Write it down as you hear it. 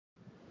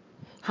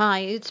Hi,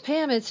 it's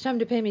Pam. It's time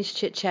to Pammy's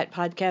Chit Chat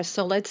podcast.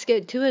 So let's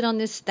get to it on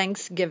this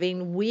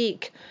Thanksgiving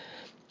week.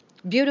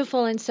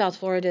 Beautiful in South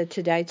Florida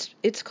today.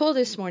 It's cool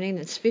this morning.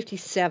 It's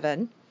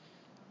 57.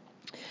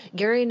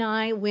 Gary and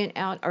I went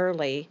out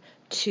early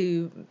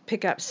to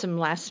pick up some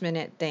last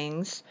minute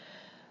things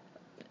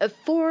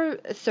for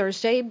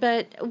Thursday,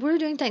 but we're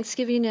doing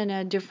Thanksgiving in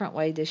a different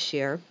way this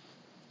year.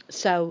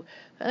 So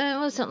it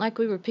wasn't like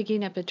we were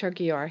picking up a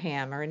turkey or a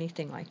ham or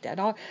anything like that.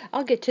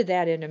 I'll get to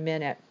that in a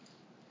minute.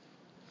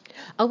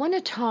 I want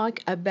to talk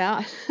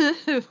about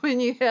when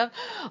you have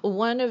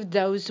one of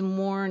those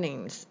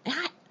mornings.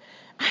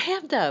 I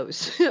have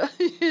those,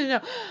 you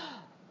know,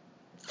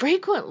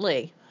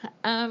 frequently.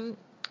 Um,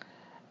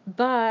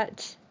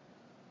 but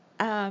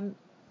um,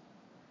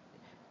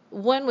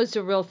 one was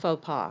a real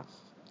faux pas.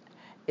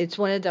 It's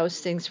one of those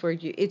things where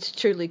it's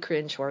truly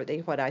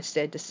cringeworthy what I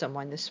said to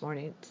someone this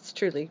morning. It's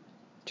truly,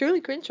 truly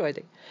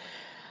cringeworthy.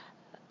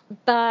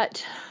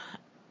 But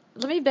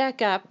let me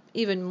back up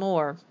even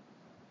more.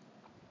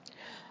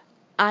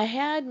 I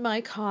had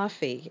my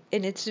coffee,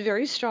 and it's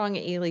very strong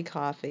Ely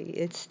coffee.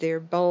 It's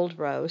their bold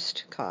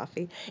roast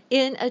coffee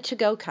in a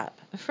to-go cup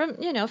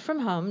from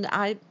home.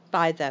 I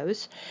buy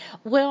those.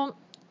 Well,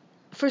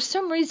 for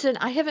some reason,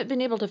 I haven't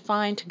been able to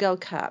find to-go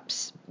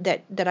cups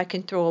that I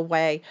can throw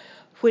away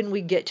when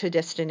we get to a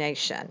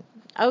destination.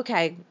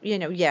 Okay,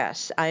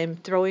 yes, I am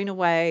throwing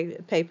away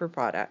paper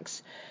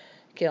products.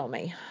 Kill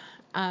me.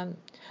 Um,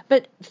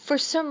 but for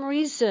some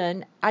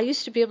reason, I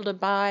used to be able to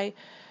buy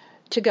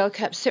to-go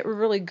cups that were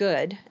really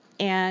good.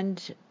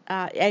 And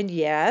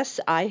yes,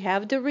 I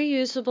have the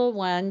reusable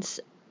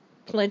ones,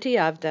 plenty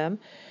of them,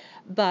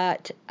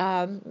 but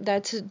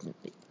that's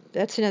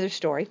another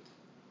story.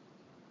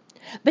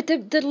 But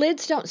the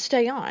lids don't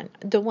stay on,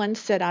 the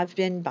ones that I've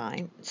been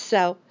buying.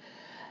 So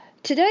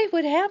today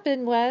what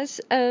happened was,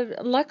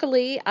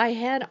 luckily I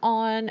had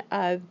on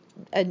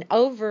an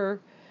over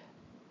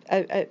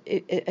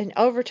an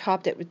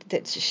overtop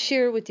that's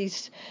sheer with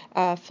these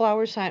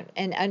flowers on,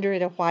 and under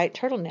it a white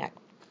turtleneck.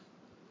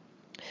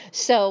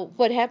 So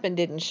what happened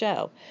didn't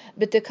show,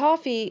 but the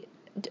coffee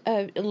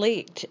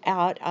leaked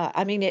out.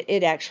 I mean,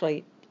 it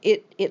actually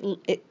it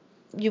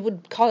you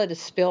would call it a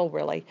spill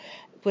really,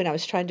 when I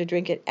was trying to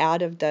drink it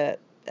out of the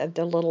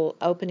little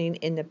opening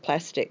in the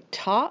plastic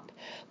top.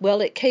 Well,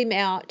 it came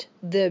out,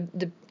 the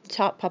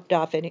top popped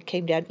off and it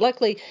came down.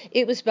 Luckily,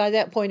 it was by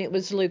that point it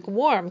was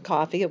lukewarm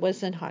coffee. It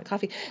wasn't hot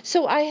coffee.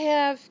 So I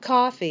have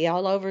coffee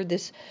all over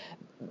this.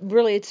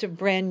 Really, it's a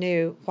brand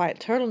new white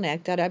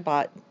turtleneck that I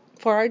bought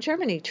for our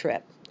Germany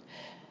trip.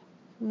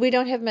 We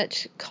don't have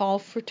much call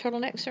for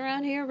turtlenecks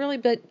around here, really,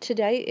 but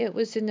today it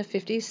was in the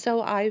 50s,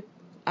 so I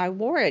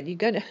wore it. You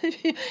gonna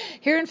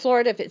Here in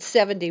Florida, if it's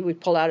 70, we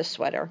pull out a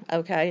sweater.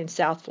 Okay, in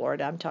South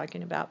Florida, I'm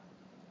talking about.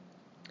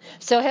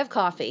 So I have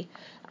coffee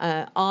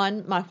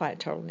on my white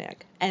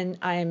turtleneck, and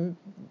I'm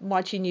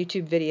watching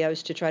YouTube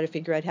videos to try to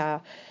figure out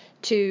how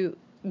to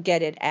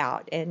get it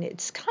out, and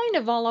it's kind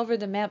of all over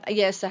the map.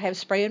 Yes, I have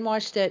spray and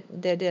wash that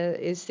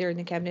is there in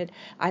the cabinet.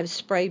 I have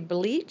spray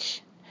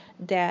bleach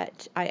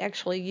that I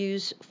actually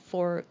use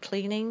for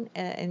cleaning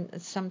and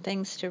some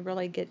things to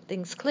really get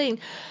things clean.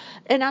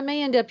 And I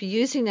may end up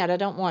using that. I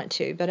don't want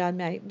to, but I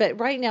may. But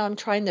right now I'm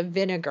trying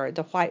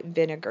the white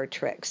vinegar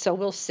trick. So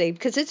we'll see,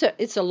 because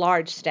it's a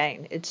large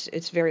stain.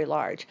 It's very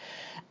large.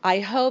 I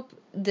hope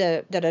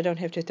that I don't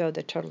have to throw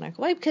the turtleneck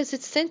away, because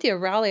it's Cynthia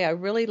Rowley. I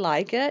really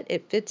like it.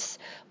 It fits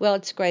well.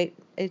 It's great.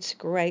 It's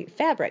great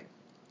fabric.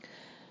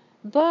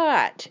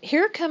 But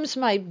here comes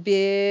my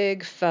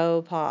big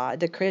faux pas,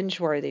 the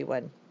cringeworthy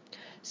one.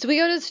 So we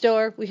go to the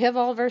store, we have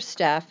all of our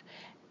stuff,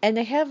 and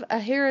they have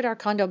here at our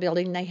condo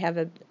building, they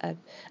have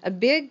a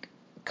big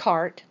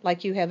cart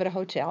like you have at a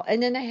hotel,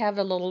 and then they have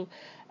uh,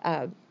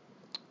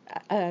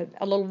 a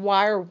little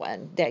wire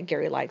one that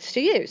Gary likes to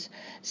use.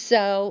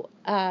 So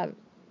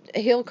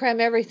he'll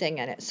cram everything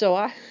in it.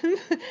 So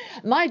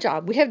my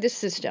job, we have this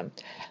system.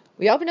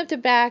 We open up the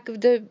back of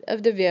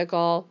the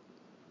vehicle.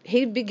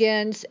 He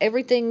begins.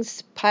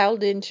 Everything's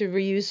piled into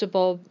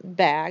reusable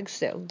bags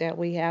that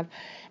we have,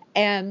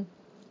 and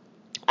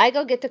I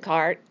go get the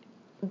cart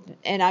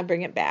and I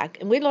bring it back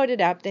and we load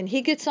it up. Then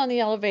he gets on the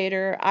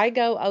elevator. I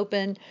go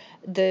open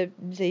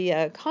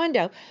the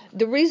condo.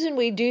 The reason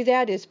we do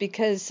that is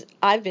because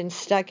I've been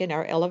stuck in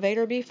our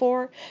elevator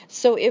before.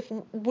 So if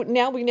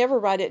now we never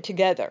ride it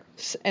together,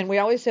 and we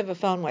always have a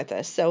phone with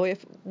us. So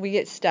if we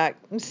get stuck,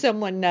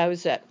 someone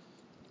knows it.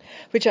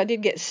 Which I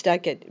did get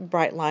stuck at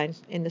Brightline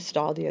in the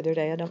stall the other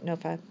day. I don't know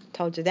if I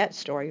told you that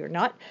story or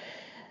not.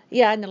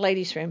 Yeah, in the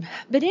ladies' room.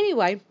 But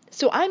anyway,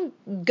 so I'm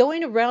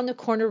going around the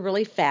corner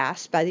really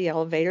fast by the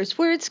elevators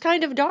where it's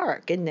kind of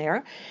dark in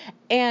there.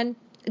 And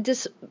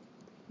this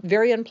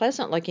very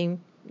unpleasant looking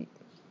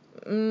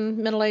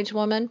middle-aged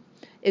woman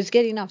is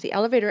getting off the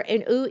elevator.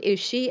 And ooh,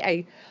 is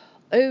she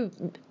oh,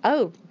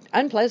 oh,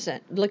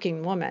 unpleasant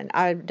looking woman.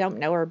 I don't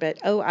know her, but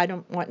oh, I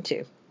don't want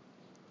to.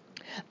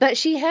 But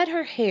she had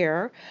her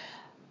hair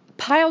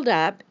piled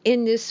up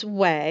in this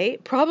way.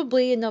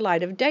 Probably in the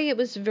light of day, it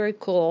was a very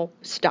cool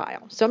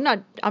style. So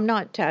I'm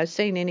not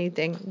saying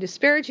anything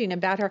disparaging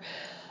about her.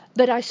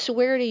 But I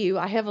swear to you,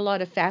 I have a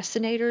lot of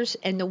fascinators,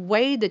 and the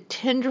way the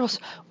tendrils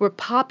were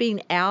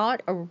popping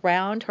out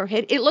around her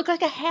head, it looked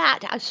like a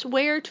hat. I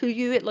swear to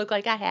you, it looked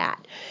like a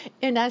hat.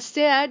 And I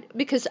said,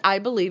 because I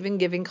believe in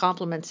giving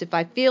compliments. If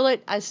I feel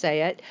it, I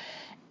say it.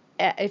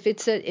 If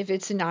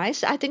it's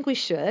nice, I think we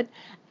should.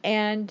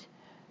 And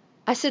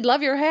I said,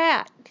 "Love your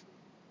hat."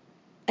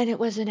 And it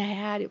wasn't a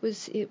hat. It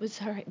was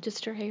her,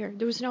 just her hair.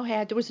 There was no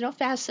hat. There was no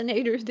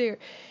fascinators there.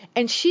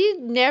 And she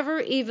never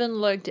even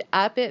looked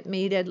up at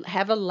me to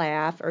have a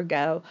laugh or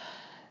go,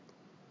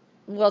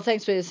 "Well,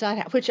 thanks, but it's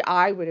not," which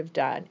I would have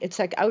done. It's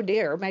like, "Oh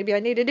dear, maybe I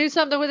need to do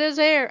something with his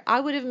hair." I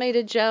would have made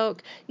a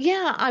joke.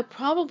 Yeah, I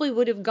probably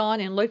would have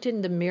gone and looked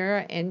in the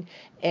mirror and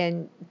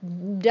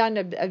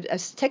done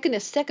taken a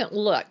second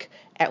look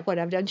at what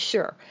I've done.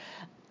 Sure.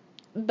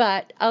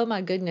 But oh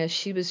my goodness,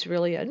 she was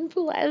really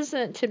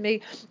unpleasant to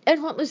me.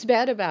 And what was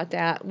bad about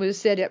that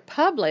was that at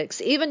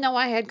Publix, even though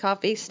I had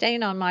coffee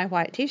stain on my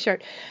white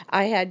t-shirt,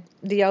 I had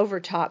the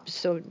overtop,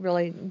 so it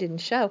really didn't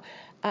show.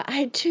 I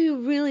had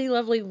two really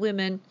lovely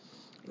women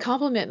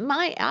compliment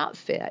my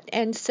outfit.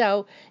 And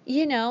so,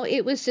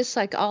 it was just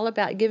like all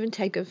about give and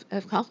take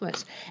of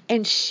compliments.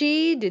 And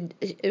she did,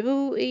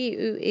 ooh, ee,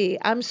 ooh, ee.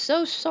 I'm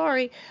so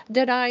sorry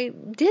that I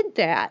did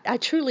that. I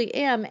truly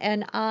am.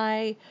 And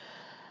I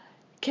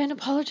can't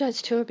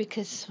apologize to her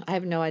because I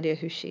have no idea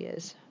who she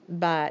is.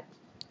 But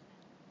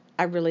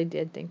I really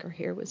did think her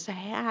hair was a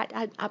hat.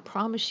 I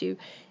promise you,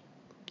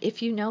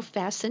 if you know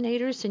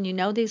fascinators and you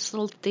know these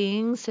little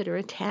things that are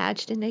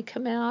attached and they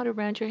come out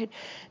around your head,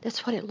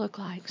 that's what it looked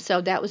like. So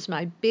that was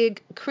my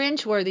big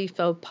cringeworthy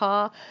faux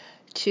pas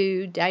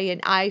today, and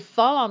I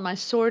fall on my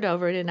sword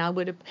over it.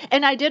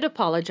 And I did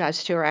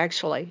apologize to her.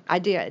 Actually, I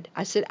did.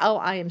 I said, "Oh,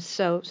 I am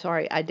so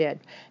sorry." I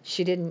did.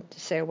 She didn't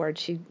say a word.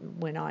 She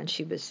went on.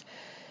 She was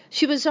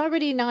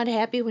already not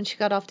happy when she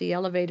got off the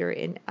elevator,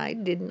 and I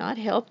did not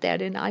help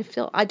that. And I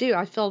feel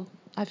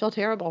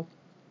terrible.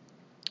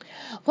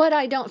 What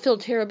I don't feel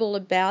terrible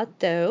about,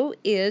 though,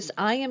 is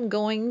I am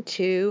going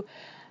to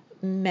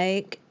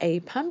make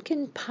a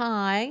pumpkin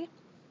pie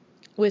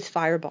with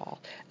Fireball.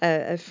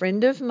 A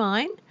friend of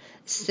mine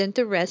sent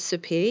the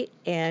recipe,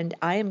 and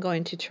I am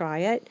going to try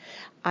it.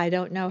 I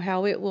don't know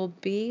how it will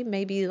be.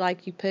 Maybe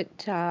like you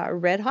put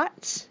Red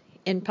Hots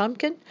in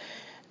pumpkin.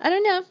 I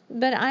don't know,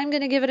 but I'm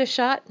going to give it a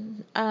shot.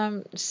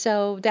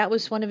 So that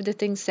was one of the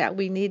things that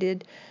we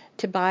needed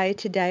to buy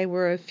today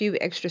were a few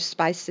extra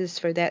spices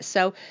for that.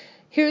 So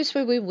here's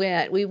where we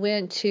went. We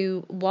went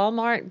to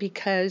Walmart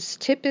because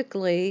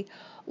typically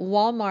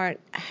Walmart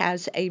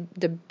has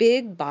the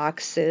big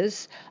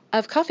boxes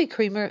of coffee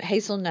creamer,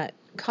 hazelnut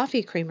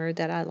coffee creamer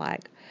that I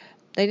like.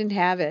 They didn't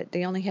have it.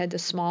 They only had the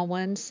small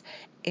ones,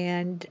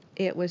 and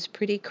it was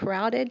pretty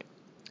crowded.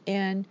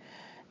 And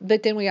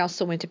but then we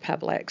also went to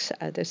Publix,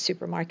 the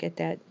supermarket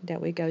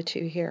that we go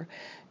to here.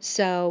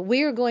 So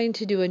we are going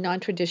to do a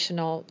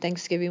non-traditional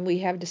Thanksgiving. We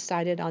have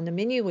decided on the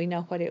menu. We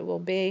know what it will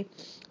be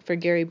for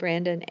Gary,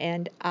 Brandon,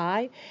 and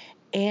I.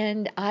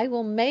 And I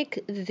will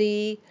make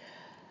the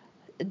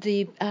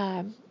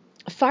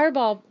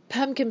Fireball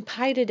pumpkin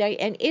pie today.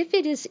 And if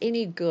it is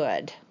any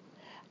good,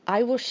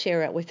 I will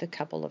share it with a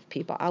couple of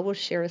people. I will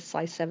share a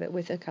slice of it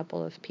with a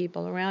couple of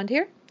people around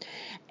here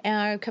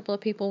and a couple of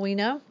people we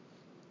know.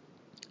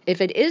 If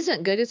it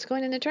isn't good, it's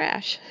going in the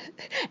trash.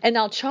 And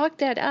I'll chalk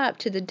that up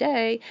to the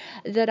day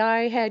that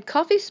I had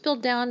coffee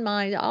spilled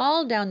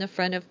all down the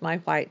front of my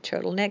white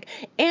turtleneck,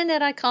 and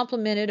that I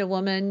complimented a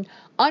woman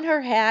on her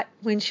hat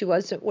when she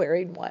wasn't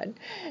wearing one.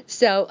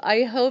 So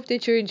I hope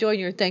that you're enjoying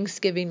your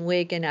Thanksgiving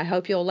week, and I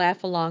hope you'll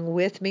laugh along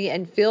with me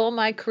and feel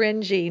my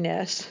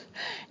cringiness.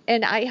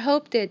 And I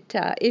hope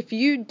that if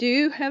you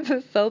do have a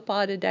faux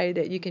pas today,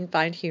 that you can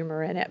find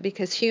humor in it,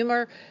 because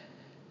humor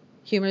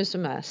is a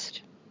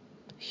must.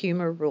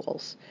 Humor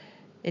rules.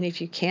 And if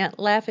you can't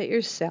laugh at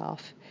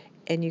yourself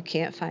and you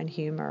can't find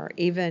humor,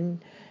 even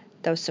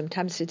though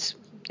sometimes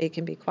it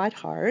can be quite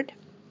hard,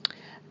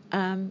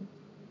 you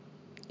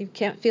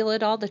can't feel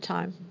it all the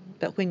time.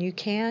 But when you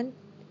can,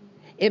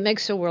 it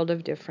makes a world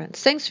of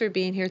difference. Thanks for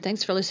being here.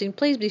 Thanks for listening.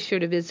 Please be sure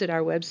to visit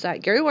our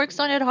website. Gary works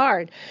on it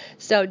hard,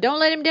 so don't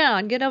let him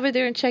down. Get over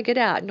there and check it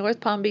out,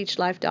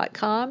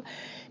 northpalmbeachlife.com.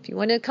 If you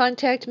want to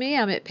contact me,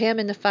 I'm at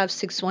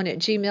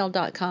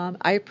pamin561@gmail.com.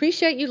 I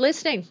appreciate you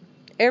listening.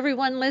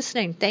 Everyone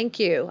listening, thank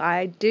you.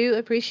 I do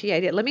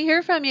appreciate it. Let me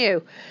hear from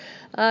you.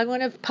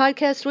 Want to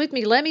podcast with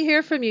me? Let me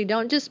hear from you.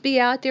 Don't just be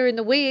out there in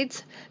the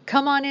weeds.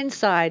 Come on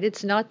inside.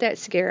 It's not that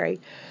scary.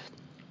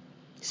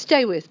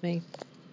 Stay with me.